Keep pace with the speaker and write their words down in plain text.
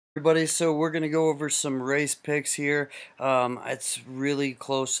Everybody, so we're going to go over some race picks here. It's really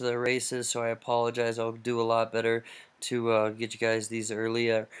close to the races, so I apologize. I'll do a lot better to get you guys these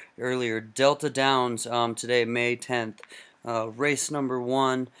earlier. Delta Downs today, May 10th. Race number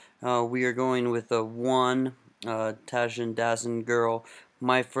one, we are going with a 1, Tajan Dazen Girl,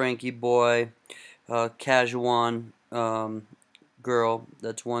 My Frankie Boy, Cajuan Girl.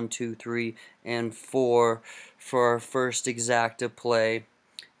 That's 1, 2, 3, and 4 for our first exacta play.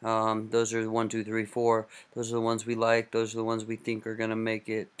 Those are the 1, 2, 3, 4. Those are the ones we like. Those are the ones we think are going to make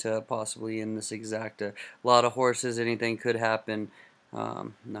it possibly in this exacta. A lot of horses, anything could happen.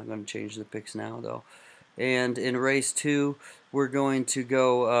 Not going to change the picks now, though. And in race 2, we're going to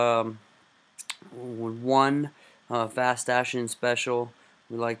go 1, Fast Ashin Special.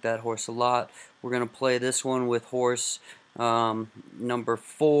 We like that horse a lot. We're going to play this one with horse number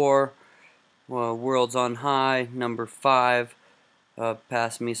 4, Worlds on High, number 5.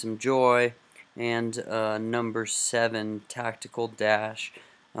 Pass Me Some Joy, and number 7, Tactical Dash.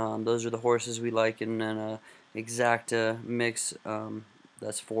 Those are the horses we like in an exacta mix.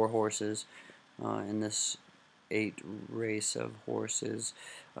 That's 4 horses in this 8 race of horses.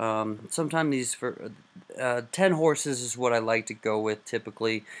 Sometimes these 10 horses is what I like to go with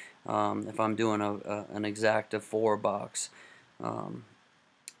typically if I'm doing an exacta 4 box.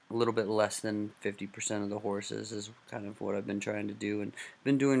 A little bit less than 50% of the horses is kind of what I've been trying to do and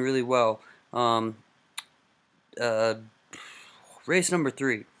been doing really well. Uh, Race number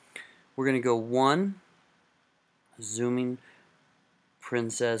 3, we're going to go 1, Zooming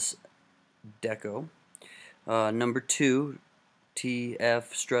Princess Deco. Number 2,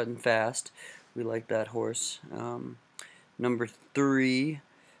 TF Strutting Fast. We like that horse. Number 3,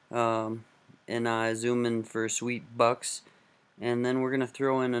 and I zoom in for Sweet Bucks. And then we're going to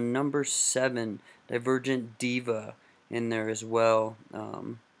throw in a number 7, Divergent Diva, in there as well.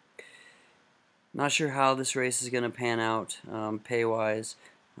 Not sure how this race is going to pan out pay-wise,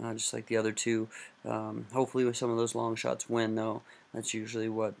 just like the other two. Hopefully with some of those long shots win, though. That's usually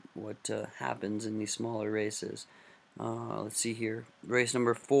what happens in these smaller races. Let's see here. Race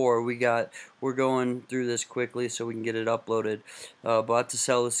number 4, we're going through this quickly so we can get it uploaded. But to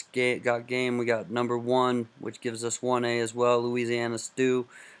sell this game, we got number 1, which gives us 1A as well, Louisiana Stew.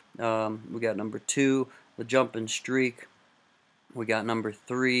 We got number 2, the Jumpin' Streak. We got number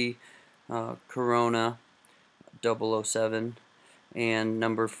 3, Corona 007, and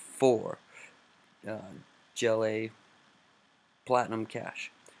number 4, Jelly Platinum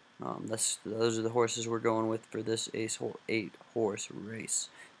Cash. Those are the horses we're going with for this 8-horse race.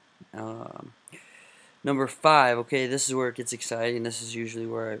 Number 5, okay, this is where it gets exciting. This is usually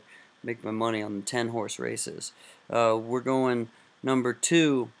where I make my money on the 10-horse races. We're going number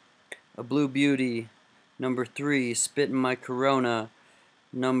 2, a Blue Beauty. Number 3, Spittin' My Corona.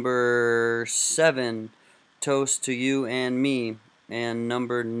 Number 7, Toast to You and Me. And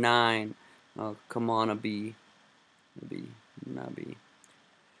number 9, Come On a Bee.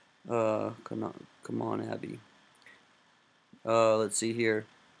 Come on, Abby. Let's see here.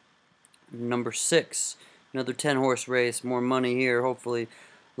 Number 6, another 10-horse race. More money here, hopefully.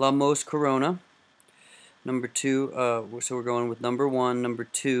 La Mos Corona. Number 2, so we're going with number 1, number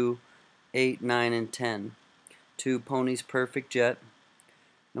 2, 8, 9, and 10. 2, Ponies Perfect Jet.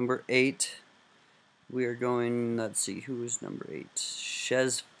 Number 8, we are going, let's see, who is number 8?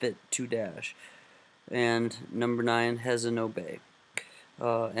 Shez Fit 2 Dash. And number 9, Hezano Bay.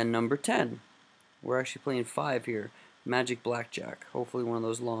 And number 10, we're actually playing 5 here, Magic Blackjack. Hopefully one of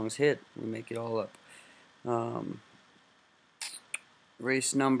those longs hit, we make it all up.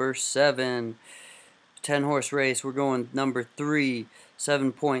 Race number 7, 10-horse race. We're going number 3,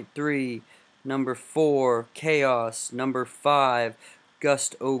 7.3, number 4, Chaos, number 5,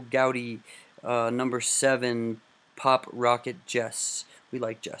 Gust O Gouty, number 7, Pop Rocket Jess. We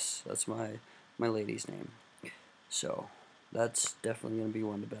like Jess. That's my lady's name. So that's definitely going to be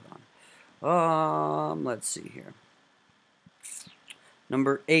one to bet on. Let's see here.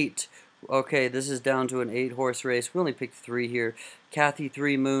 Number 8. Okay, this is down to an 8-horse race. We only picked 3 here. Kathy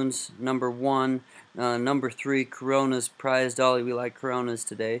 3 Moons, number 1. Number 3, Corona's Prize Dolly. We like Coronas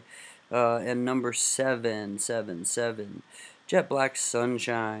today. And number 7, Jet Black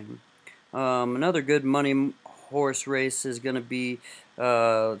Sunshine. Another good money horse race is going to be,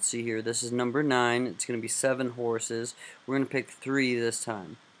 let's see here. This is number 9. It's going to be 7 horses. We're going to pick 3 this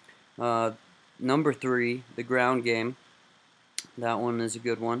time. Number 3, the Ground Game. That one is a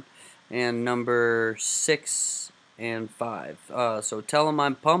good one. And number 6 and 5. So Tell 'em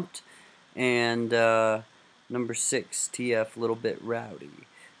I'm Pumped. And number 6, TF Little Bit Rowdy.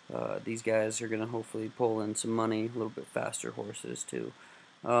 These guys are going to hopefully pull in some money. A little bit faster horses, too.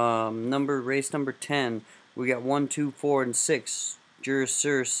 Race number 10. We got 1, 2, 4, and 6.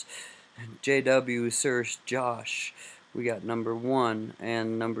 Jursurse, JW, Sirse, Josh. We got number 1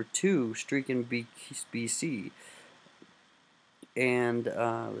 and number 2, Streakin' BC. And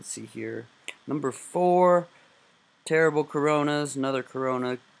let's see here. Number 4, Terrible Coronas, another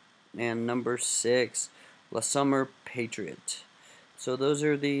Corona. And number 6, La Summer Patriot. So those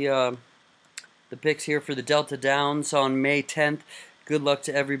are the picks here for the Delta Downs on May 10th. Good luck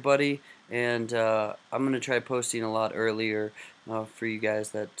to everybody, and I'm going to try posting a lot earlier for you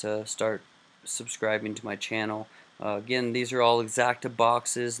guys that start subscribing to my channel. Again, these are all exacta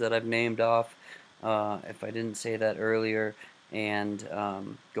boxes that I've named off, if I didn't say that earlier, and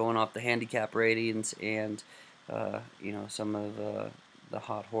going off the handicap ratings and you know, some of the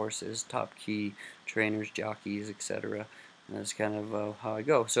hot horses, top key trainers, jockeys, etc. And that's kind of how I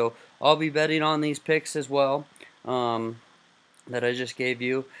go. So I'll be betting on these picks as well that I just gave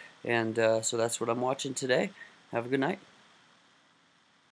you. And so that's what I'm watching today. Have a good night.